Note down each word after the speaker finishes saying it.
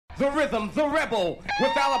the rhythm, the rebel.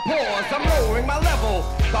 Without a pause, I'm lowering my level.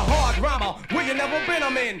 The hard drama, where you never been,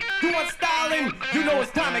 I'm in. You want styling? You know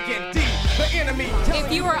it's time to get deep. The enemy.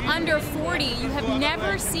 If you are under 40, you have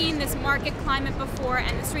never seen this market climate before,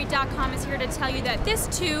 and TheStreet.com is here to tell you that this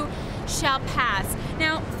too shall pass.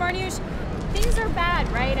 Now, Farnoosh, things are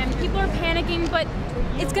bad, right? I mean, people are panicking, but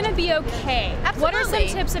it's going to be okay. Absolutely. What are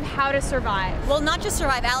some tips of how to survive? Well, not just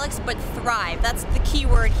survive, Alex, but thrive. That's the key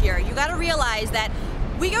word here. You got to realize that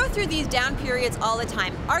we go through these down periods all the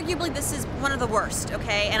time. Arguably, this is one of the worst,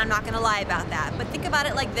 okay? And I'm not going to lie about that. But think about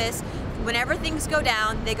it like this. Whenever things go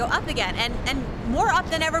down, they go up again, and more up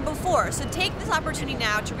than ever before. So take this opportunity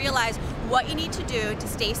now to realize what you need to do to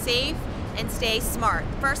stay safe and stay smart.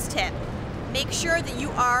 First tip, make sure that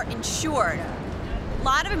you are insured. A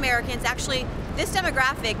lot of Americans, actually, this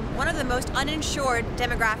demographic, one of the most uninsured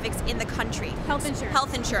demographics in the country. Health insurance.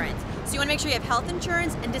 Health insurance. So you want to make sure you have health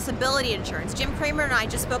insurance and disability insurance. Jim Cramer and I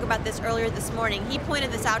just spoke about this earlier this morning. He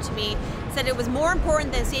pointed this out to me, said it was more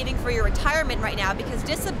important than saving for your retirement right now because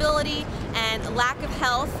disability and lack of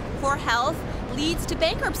health, poor health, leads to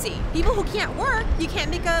bankruptcy. People who can't work, you can't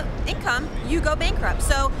make an income, you go bankrupt.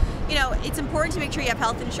 So, you know, it's important to make sure you have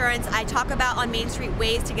health insurance. I talk about on Main Street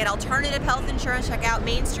ways to get alternative health insurance. Check out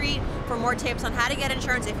Main Street for more tips on how to get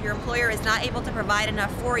insurance if your employer is not able to provide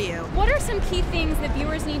enough for you. What are some key things that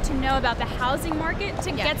viewers need to know about the housing market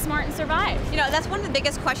to get smart and survive? You know, that's one of the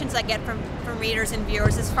biggest questions I get from readers and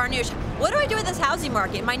viewers is, Farnoosh, what do I do with this housing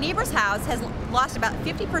market? My neighbor's house has lost about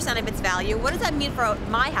 50% of its value. What does that mean for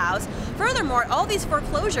my house? Furthermore, all these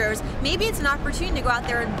foreclosures, maybe it's an opportunity to go out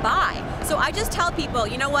there and buy. So I just tell people,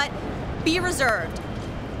 you know what? Be reserved.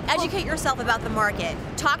 Educate yourself about the market.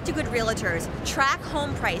 Talk to good realtors. Track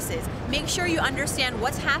home prices. Make sure you understand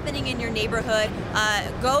what's happening in your neighborhood.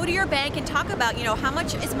 Go to your bank and talk about, you know, how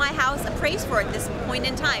much is my house appraised for at this point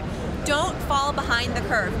in time. Don't fall behind the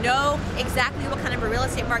curve. Know exactly what kind of a real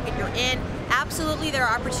estate market you're in. Absolutely, there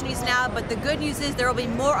are opportunities now, but the good news is there will be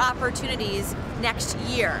more opportunities next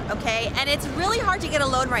year, okay? And it's really hard to get a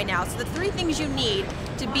loan right now. So the three things you need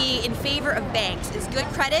to be in favor of banks is good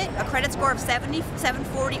credit, a credit score of 70,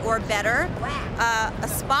 740 or better, a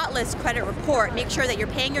spotless credit report, make sure that you're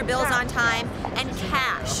paying your bills on time, and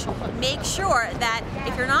cash. Make sure that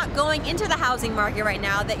if you're not going into the housing market right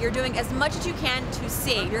now, that you're doing as much as you can to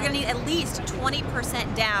save. You're gonna need at least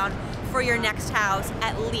 20% down for your next house,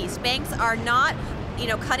 at least. Banks are not, you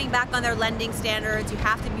know, cutting back on their lending standards. You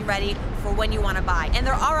have to be ready for when you want to buy. And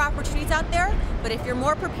there are opportunities out there, but if you're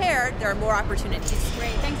more prepared, there are more opportunities.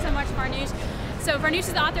 Great, thanks so much, Farnoosh. So Farnoosh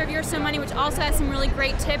is the author of Your So Money, which also has some really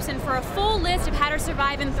great tips. And for a full list of how to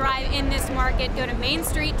survive and thrive in this market, go to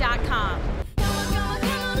mainstreet.com.